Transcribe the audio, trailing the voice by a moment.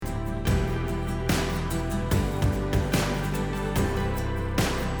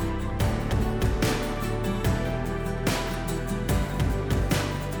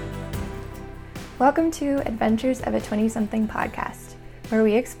Welcome to Adventures of a 20-something podcast, where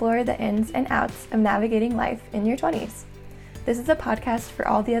we explore the ins and outs of navigating life in your 20s. This is a podcast for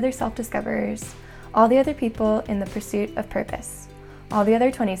all the other self-discoverers, all the other people in the pursuit of purpose, all the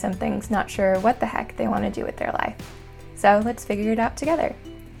other 20-somethings not sure what the heck they want to do with their life. So let's figure it out together.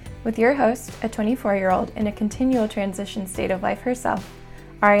 With your host, a 24-year-old in a continual transition state of life herself,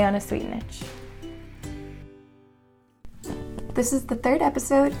 Ariana Sweetenich. This is the third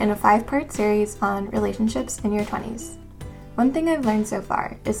episode in a 5-part series on relationships in your 20s. One thing I've learned so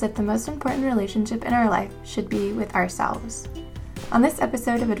far is that the most important relationship in our life should be with ourselves. On this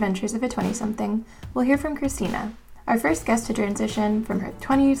episode of Adventures of a 20-something, we'll hear from Christina, our first guest to transition from her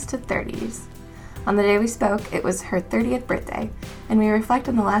 20s to 30s. On the day we spoke, it was her 30th birthday, and we reflect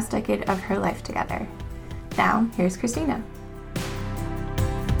on the last decade of her life together. Now, here's Christina.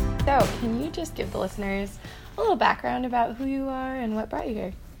 So, can you just give the listeners a little background about who you are and what brought you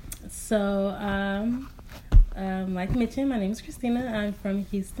here? So, like mentioned, my name is Christina. I'm from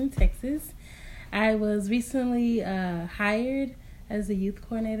Houston, Texas. I was recently hired as a youth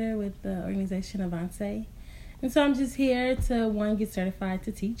coordinator with the organization Avance. And so I'm just here to, one, get certified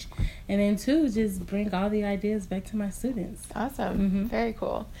to teach, and then two, just bring all the ideas back to my students. Awesome. Mm-hmm. Very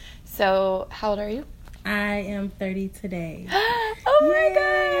cool. So, how old are you? I am 30 today. Oh my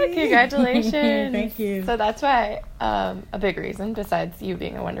God! Congratulations! Thank you. So that's why a big reason, besides you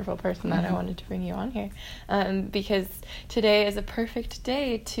being a wonderful person, that I wanted to bring you on here, because today is a perfect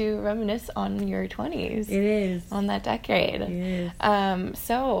day to reminisce on your 20s. It is. On that decade. It is.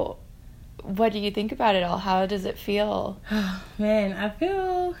 So, what do you think about it all? How does it feel? Oh, man, I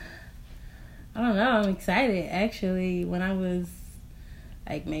don't know, I'm excited, actually. When I was,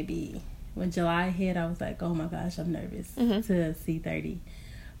 when July hit, I was like, oh my gosh, I'm nervous to see 30.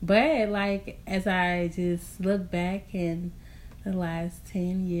 But, as I just look back in the last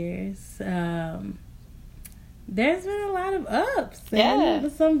 10 years, there's been a lot of ups.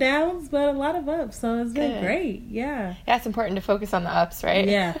 And some downs, but a lot of ups. So it's been great. Yeah. Yeah, it's important to focus on the ups, right?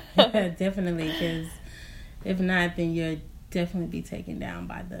 Yeah, definitely. Because if not, then you'll definitely be taken down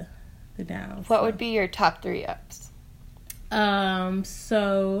by the downs. What would be your top 3 ups?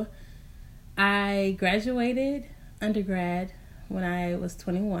 So I graduated undergrad when I was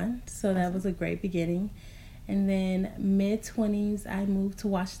 21. So that was a great beginning. And then mid-20s, I moved to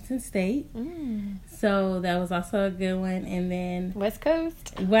Washington State. So that was also a good one. And then West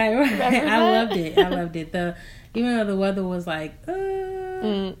Coast. Right. I loved it. Even though the weather was kind of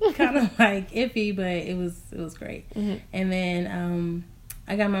iffy, but it was great. And then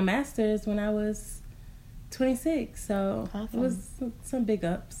I got my master's when I was 26. So It was some big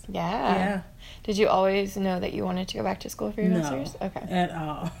ups. Yeah. Did you always know that you wanted to go back to school for your master's? Okay. At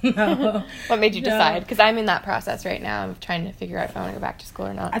all. No. What made you decide? Because I'm in that process right now of trying to figure out if I want to go back to school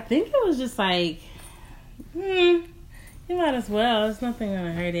or not. I think it was just you might as well. There's nothing going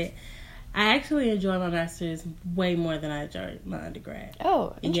to hurt it. I actually enjoy my master's way more than I enjoyed my undergrad.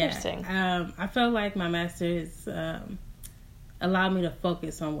 Oh, interesting. Yeah. I felt like my master's allowed me to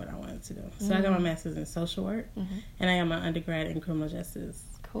focus on what I wanted to do. So I got my master's in social work, and I got my undergrad in criminal justice.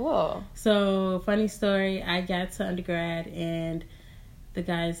 Cool. So, funny story, I got to undergrad, and the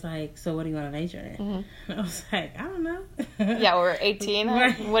guy's like, so what do you want to major in? And I was like, I don't know. Yeah, we're 18.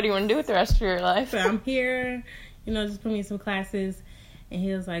 Right. What do you want to do with the rest of your life? So I'm here, just put me in some classes. And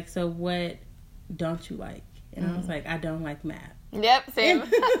he was like, so what don't you like? And I was like, I don't like math. Yep, same.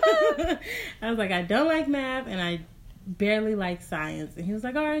 I was like, I don't like math, and I barely like science. And he was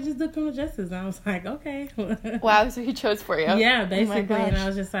like, all right, just do criminal justice. And I was like, okay. Wow, so he chose for you. Yeah, basically. And I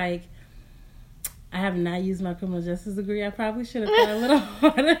was just like, I have not used my criminal justice degree. I probably should have thought a little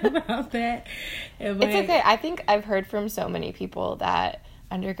harder about that. But it's okay. I think I've heard from so many people that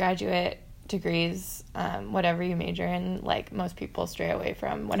undergraduate degrees, whatever you major in, most people stray away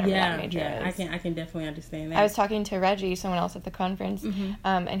from whatever that major is. I can definitely understand that. I was talking to Reggie, someone else at the conference,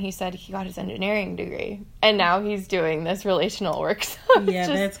 and he said he got his engineering degree, and now he's doing this relational work. So it's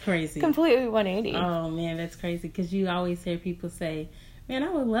that's crazy. Completely 180. Oh man, that's crazy, because you always hear people say, man, I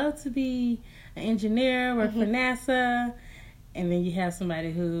would love to be an engineer, work for NASA. And then you have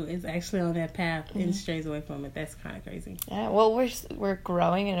somebody who is actually on that path and strays away from it. That's kind of crazy. Yeah, well, we're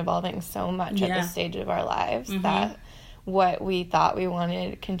growing and evolving so much at this stage of our lives that what we thought we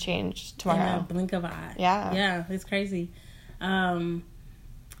wanted can change tomorrow. In a blink of an eye. Yeah. Yeah, it's crazy. I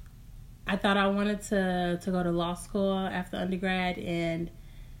thought I wanted to go to law school after undergrad, and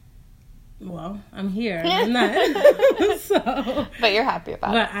well, I'm here. I'm not. But you're happy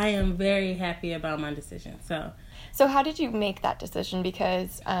about it. But I am very happy about my decision. So how did you make that decision?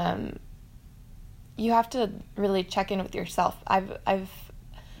 Because you have to really check in with yourself.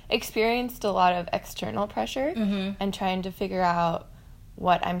 experienced a lot of external pressure and trying to figure out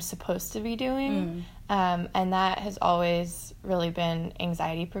what I'm supposed to be doing. And that has always really been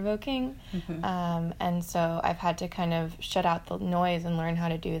anxiety provoking. And so I've had to kind of shut out the noise and learn how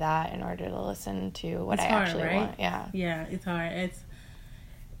to do that in order to listen to what I actually want. Yeah, it's hard. It's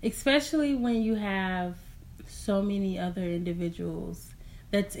especially when you have so many other individuals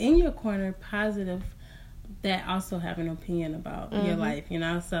that's in your corner, positive, that also have an opinion about your life, you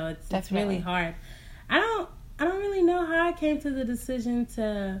know? So it's really hard. I don't really know how I came to the decision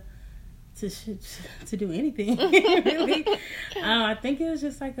to do anything. Really, I think it was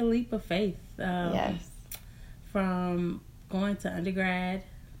just like a leap of faith. From going to undergrad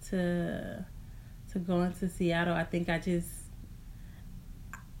to going to Seattle, I think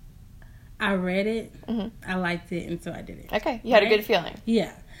I read it, I liked it, and so I did it. Okay, you had a good feeling.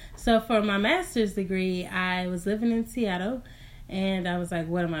 Yeah. So for my master's degree, I was living in Seattle, and I was like,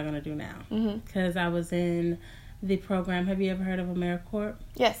 what am I going to do now? Because I was in the program. Have you ever heard of AmeriCorps?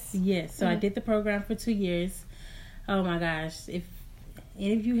 Yes. Yes. So I did the program for 2 years. Oh my gosh. If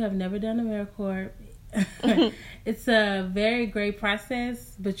any of you have never done AmeriCorps, it's a very great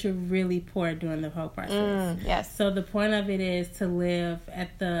process, but you're really poor during the whole process. Yes. So the point of it is to live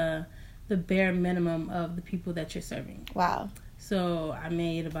at the bare minimum of the people that you're serving. Wow. So I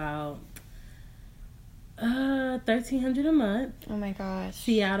made about $1,300 a month. Oh my gosh.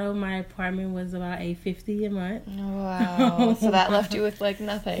 Seattle, my apartment was about $850 a month. Wow. So that left you with like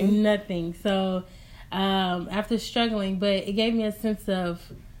nothing. Nothing. So after struggling, but it gave me a sense of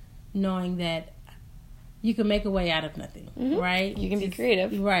knowing that you can make a way out of nothing, right? You can be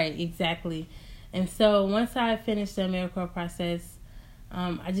creative. Right, exactly. And so once I finished the AmeriCorps process,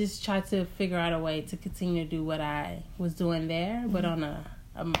 I just tried to figure out a way to continue to do what I was doing there, but on a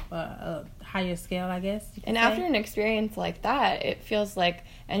higher scale, I guess. And after an experience like that, it feels like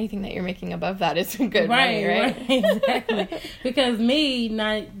anything that you're making above that is good money, right? Exactly. Because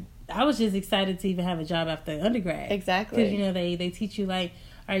I was just excited to even have a job after undergrad. Exactly. Because, they teach you like,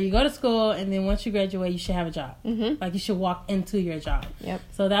 all right, you go to school, and then once you graduate, you should have a job. Like, you should walk into your job. Yep.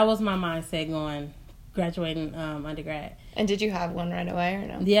 So that was my mindset graduating undergrad. And did you have one right away or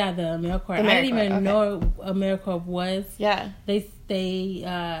no? Yeah, the AmeriCorps. I didn't even know what AmeriCorps was. Yeah. They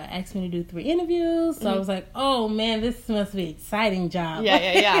asked me to do 3 interviews, so I was like, oh man, this must be an exciting job.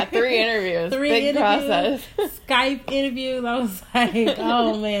 Yeah. 3 interviews. Big process. Skype interviews. I was like,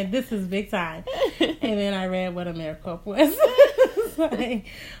 oh man, this is big time. And then I read what AmeriCorps was. Like,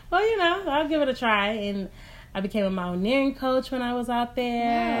 well, I'll give it a try. And I became a mountaineering coach when I was out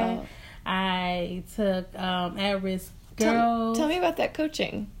there. Wow. I took at-risk girls. Tell me about that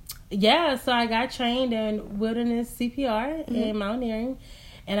coaching. Yeah, so I got trained in wilderness CPR and mountaineering,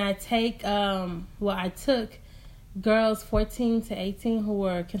 and I took girls 14 to 18 who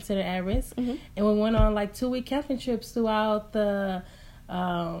were considered at risk, and we went on like 2-week camping trips throughout the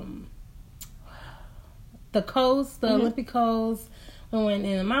coast, the Olympic coast. We went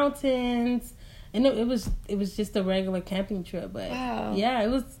in the mountains, and it was just a regular camping trip, but yeah, it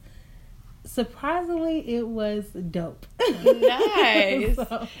was. Surprisingly, it was dope. Nice.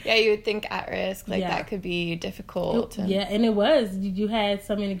 Yeah, you would think at risk, that could be difficult. And it was. You had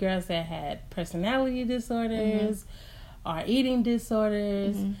so many girls that had personality disorders or eating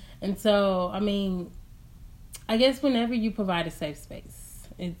disorders. And so, I mean, I guess whenever you provide a safe space,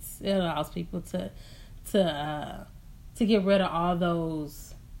 it allows people to get rid of all those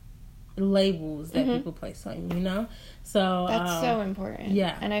labels that people place on you, So that's so important.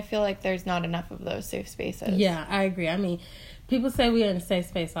 Yeah. And I feel like there's not enough of those safe spaces. Yeah, I agree. I mean, people say we're in a safe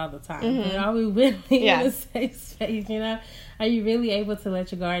space all the time. But are we really in a safe space, Are you really able to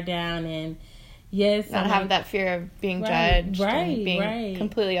let your guard down and not have that fear of being judged and being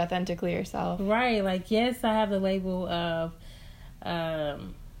completely authentically yourself. Right. Like, yes, I have the label of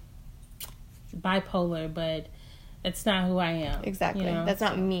bipolar, but it's not who I am. Exactly. That's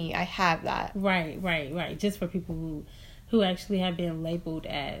not me. I have that. Right. Just for people who actually have been labeled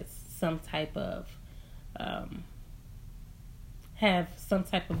as some type of have some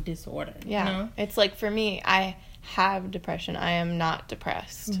type of disorder. Yeah. It's like, for me, I have depression. I am not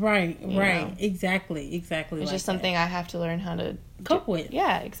depressed. Right. Exactly. It's just something I have to learn how to cope with.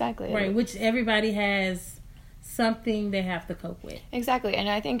 Yeah, exactly. Right. Which everybody has something they have to cope with. Exactly. And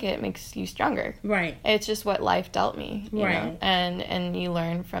I think it makes you stronger. Right. It's just what life dealt me. You know? And you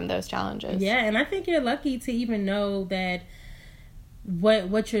learn from those challenges. Yeah, and I think you're lucky to even know that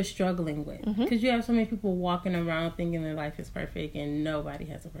what you're struggling with. Because you have so many people walking around thinking their life is perfect, and nobody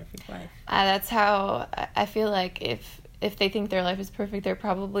has a perfect life. That's how I feel like if they think their life is perfect, they're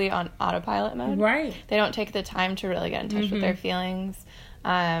probably on autopilot mode. Right. They don't take the time to really get in touch with their feelings.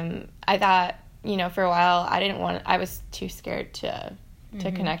 I thought, for a while I was too scared to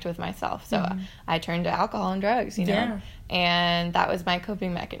connect with myself. So I turned to alcohol and drugs, and that was my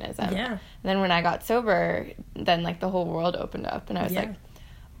coping mechanism. Yeah. And then when I got sober, then like the whole world opened up and I was like,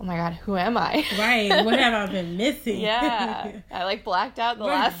 oh my God, who am I? Right. What have I been missing? Yeah. I like blacked out the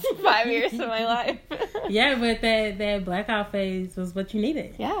last 5 years of my life. Yeah, but that blackout phase was what you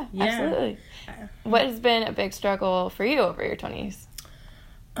needed. Yeah, absolutely. What has been a big struggle for you over your 20s?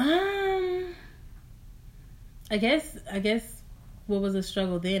 I guess what was a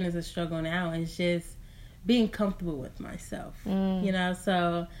struggle then is a struggle now. It's just being comfortable with myself.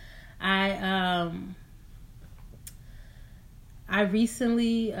 So I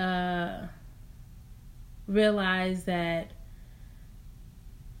recently realized that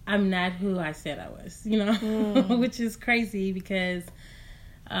I'm not who I said I was, which is crazy because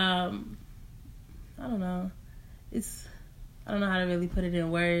I don't know. I don't know how to really put it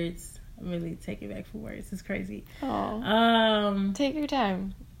in words. I'm really taking back for words. It's crazy. Oh. Take your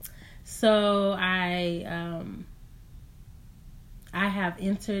time. So I have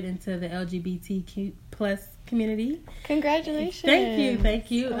entered into the LGBTQ plus community. Congratulations. Thank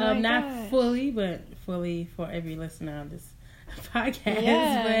you. Oh not fully, but fully for every listener on this podcast.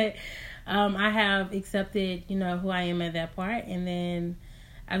 Yeah. But I have accepted, who I am at that part, and then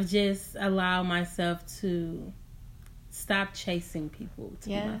I've just allowed myself to stop chasing people to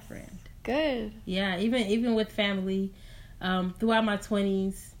be my friend. Good. Yeah, even with family, throughout my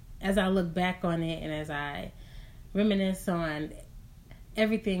 20s, as I look back on it and as I reminisce on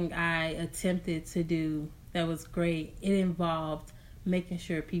everything I attempted to do that was great, it involved making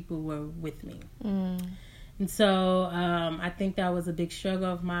sure people were with me. And so I think that was a big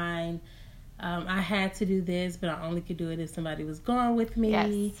struggle of mine. I had to do this, but I only could do it if somebody was going with me.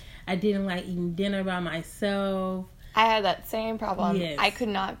 Yes. I didn't like eating dinner by myself. I had that same problem. Yes. I could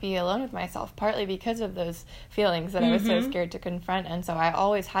not be alone with myself, partly because of those feelings that I was so scared to confront. And so I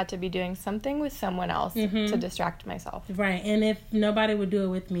always had to be doing something with someone else to distract myself. Right. And if nobody would do it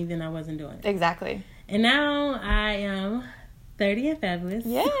with me, then I wasn't doing it. Exactly. And now I am 30 and fabulous.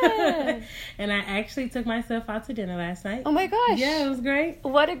 Yeah. And I actually took myself out to dinner last night. Oh my gosh. Yeah, it was great.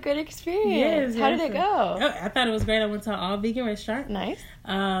 What a good experience. How did it go? Oh, I thought it was great. I went to an all vegan restaurant. Nice.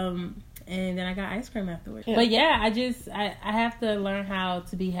 And then I got ice cream afterwards. Yeah. But yeah, I have to learn how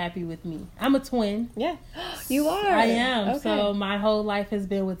to be happy with me. I'm a twin. Yeah. You are. I am. Okay. So my whole life has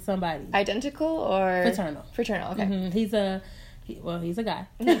been with somebody. Identical or? Fraternal. Fraternal, okay. Mm-hmm. He's a guy.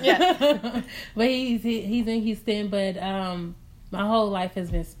 Yeah. But he's in Houston, but my whole life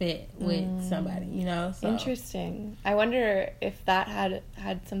has been spent with somebody, So. Interesting. I wonder if that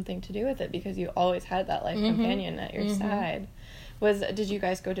had something to do with it, because you always had that life companion at your side. Did you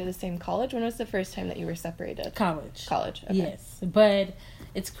guys go to the same college? When was the first time that you were separated? College. Okay. Yes. But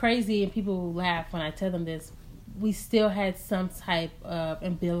it's crazy, and people laugh when I tell them this. We still had some type of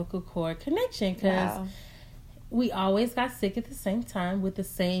umbilical cord connection because we always got sick at the same time with the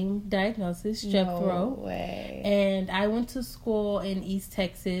same diagnosis, strep throat. No way. And I went to school in East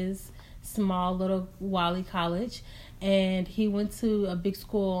Texas, small little Wally College, and he went to a big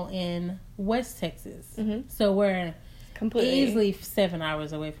school in West Texas. So we're completely easily 7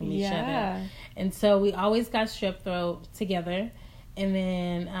 hours away from each other. And so we always got strep throat together. And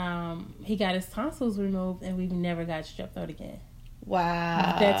then he got his tonsils removed, and we've never got strep throat again.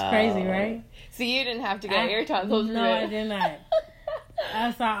 Wow. That's crazy, right? So you didn't have to get your tonsils removed? No, I did not.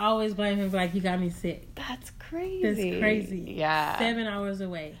 So I always blame him, like, you got me sick. That's crazy. That's crazy. Yeah. 7 hours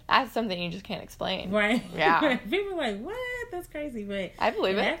away. That's something you just can't explain. Right. Yeah. People are like, what? That's crazy. But I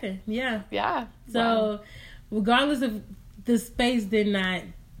believe it. Happened. Yeah. Yeah. So regardless of the space did not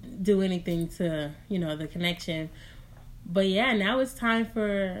do anything to, the connection. But yeah, now it's time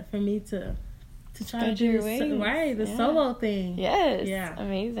for me to try to do the solo thing. Yes. Yeah.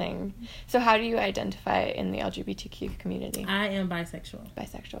 Amazing. So how do you identify in the LGBTQ community? I am bisexual.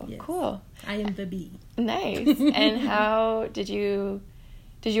 Bisexual. Yes. Cool. I am the B. Nice. And how did you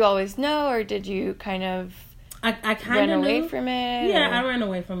always know, or did you kind of I kind of run away from it? Yeah, I ran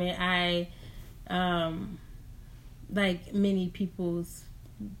away from it. I like many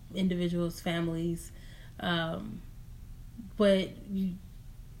individuals, families, but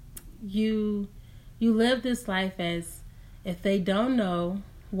you live this life as, if they don't know,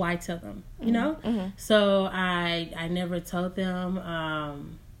 why tell them, So I never told them.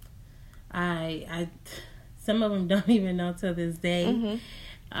 I some of them don't even know till this day.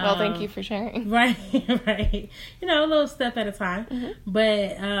 Well, thank you for sharing. Right. A little step at a time.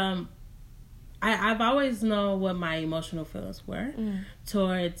 But I've always known what my emotional feelings were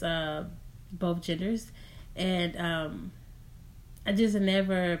towards both genders, and I just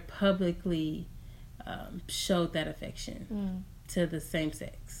never publicly showed that affection to the same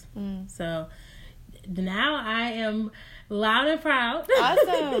sex. So now I am loud and proud.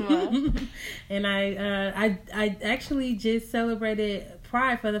 Awesome. And I actually just celebrated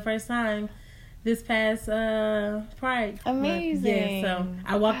Pride for the first time this past Pride. Amazing. Yeah, so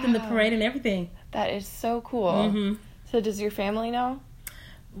I walked in the parade and everything. That is so cool. So does your family know?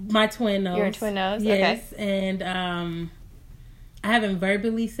 My twin knows. Your twin knows? Yes. Okay. And I haven't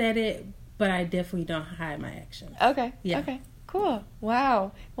verbally said it, but I definitely don't hide my actions. Okay. Yeah. Okay. Cool.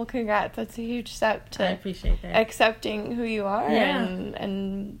 Wow. Well, congrats. That's a huge step to I appreciate that. accepting who you are Yeah.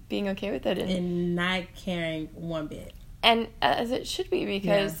 and being okay with it. And not caring one bit. And as it should be,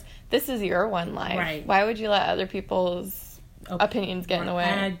 because this is your one life. Right. Why would you let other people's opinions get in the way?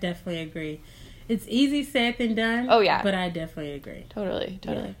 I definitely agree. It's easy said than done. Oh, yeah. But I definitely agree. Totally.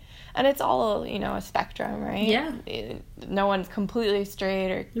 Yeah. And it's all, a spectrum, right? Yeah. No one's completely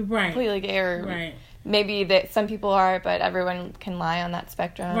straight or completely gay or right. maybe that some people are, but everyone can lie on that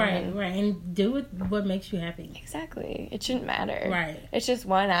spectrum. Right. And do what makes you happy. Exactly. It shouldn't matter. Right. It's just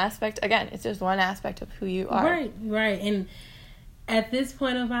one aspect. Again, it's just one aspect of who you are. Right. And at this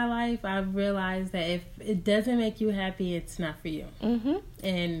point of my life, I've realized that if it doesn't make you happy, it's not for you. Mm-hmm.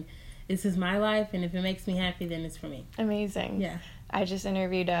 And this is my life, and if it makes me happy, then it's for me. Amazing. Yeah. I just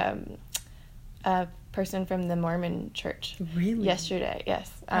interviewed a person from the Mormon church. Really? Yesterday,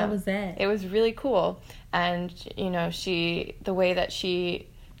 yes. How was that? It was really cool. And, the way that she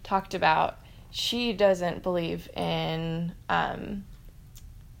talked about, she doesn't believe in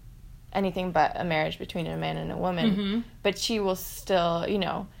anything but a marriage between a man and a woman. But she will still,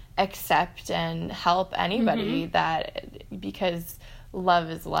 accept and help anybody that, because love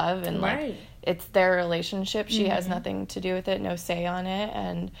is love, and it's their relationship. She has nothing to do with it, no say on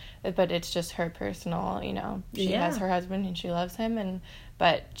it, but it's just her personal, she has her husband and she loves him,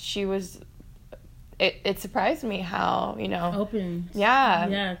 but she was, it surprised me how, open.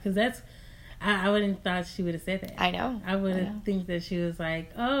 Yeah, because that's, I wouldn't have thought she would have said that. I know. I would have think that she was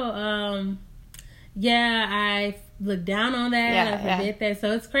like, I look down on that, I forget that.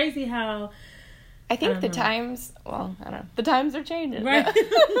 So it's crazy how I think the times, I don't know, the times are changing. Right.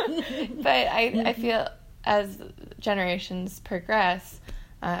 But I feel as generations progress,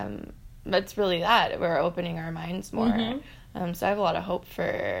 it's really that. We're opening our minds more. So I have a lot of hope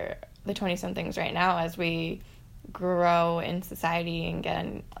for the 20-somethings right now as we grow in society and get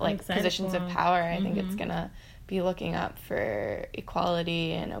in, positions of power. I think it's going to be looking up for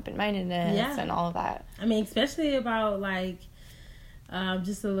equality and open-mindedness and all of that. I mean, especially about,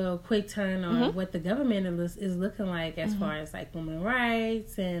 just a little quick turn on what the government is looking like as far as women's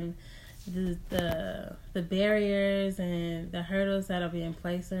rights and the barriers and the hurdles that are being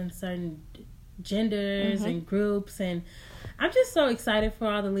placed on certain genders and groups. And I'm just so excited for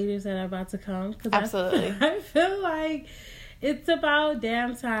all the leaders that are about to come. Absolutely. I feel like it's about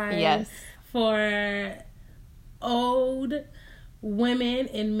damn time for old women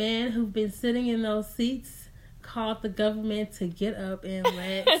and men who've been sitting in those seats called the government to get up and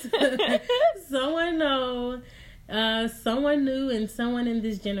let someone know, someone new and someone in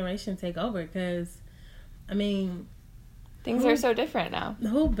this generation take over. Because, I mean, things are so different now.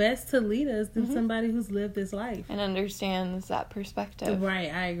 Who best to lead us than somebody who's lived this life and understands that perspective?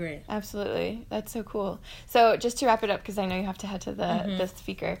 Right, I agree. Absolutely. That's so cool. So just to wrap it up, because I know you have to head to the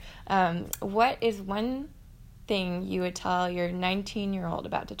speaker, what is one thing you would tell your 19-year-old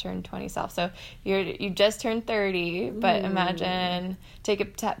about to turn 20 self? So you just turned 30, but imagine, take a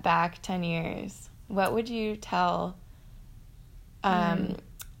step back 10 years. What would you tell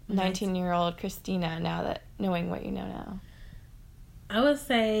 19-year-old Christina now, that knowing what you know now? I would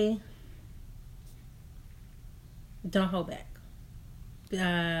say don't hold back.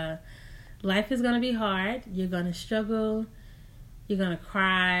 Life is going to be hard. You're going to struggle. You're going to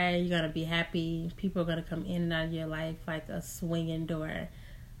cry. You're going to be happy. People are going to come in and out of your life like a swinging door.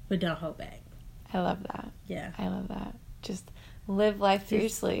 But don't hold back. I love that. Yeah. I love that. Just live life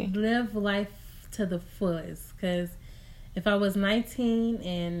fiercely. Live life to the fullest. Because if I was 19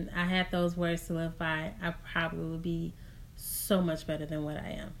 and I had those words to live by, I probably would be so much better than what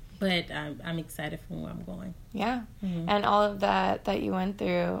I am. But I'm excited for where I'm going. Yeah. And all of that you went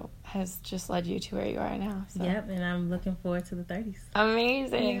through has just led you to where you are now. So. Yep, and I'm looking forward to the 30s.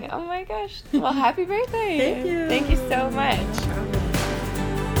 Amazing. Yeah. Oh my gosh. Well, happy birthday. Thank you. Thank you so much.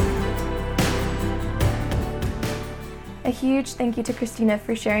 A huge thank you to Christina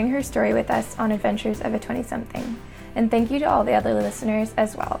for sharing her story with us on Adventures of a 20-something. And thank you to all the other listeners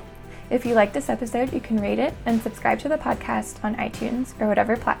as well. If you liked this episode, you can rate it and subscribe to the podcast on iTunes or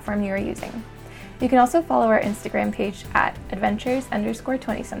whatever platform you are using. You can also follow our Instagram page at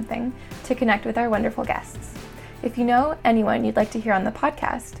adventures_20something to connect with our wonderful guests. If you know anyone you'd like to hear on the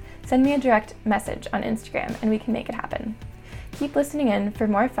podcast, send me a direct message on Instagram and we can make it happen. Keep listening in for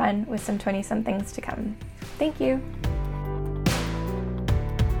more fun with some 20-somethings to come. Thank you.